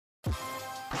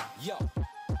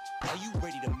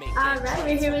Alright,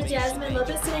 we're here with Jasmine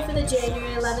Lopez today for the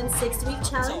January 11th 6-week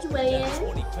challenge weigh-in.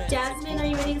 Jasmine, are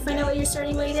you ready to find out what your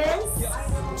starting weight is?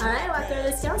 Alright, walk over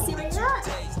the scale, see where you're at.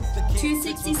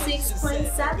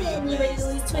 266.7. You ready to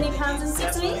lose 20 pounds in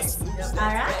 6 weeks?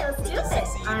 Alright, let's do it.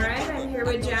 Alright, I'm here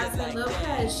with Jasmine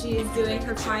Lopez. She is doing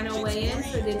her final weigh-in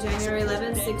for the January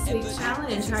 11th 6-week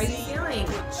challenge. How are you feeling?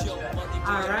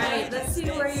 Alright, let's see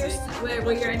where your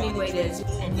ending weight is.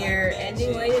 And your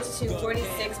ending weight is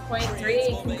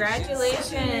 246.3.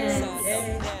 Congratulations.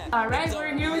 Alright,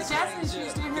 we're here with Jasmine.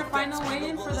 She's doing her final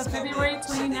weigh-in for the February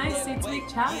 29th 6-week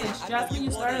challenge. Jasmine,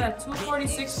 you started at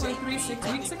 246.3 6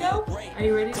 weeks ago. Are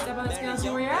you ready to step on the scale and see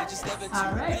where you're at?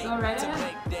 Alright, go right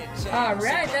ahead.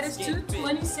 Alright, that is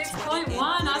 226.1.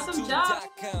 Awesome job.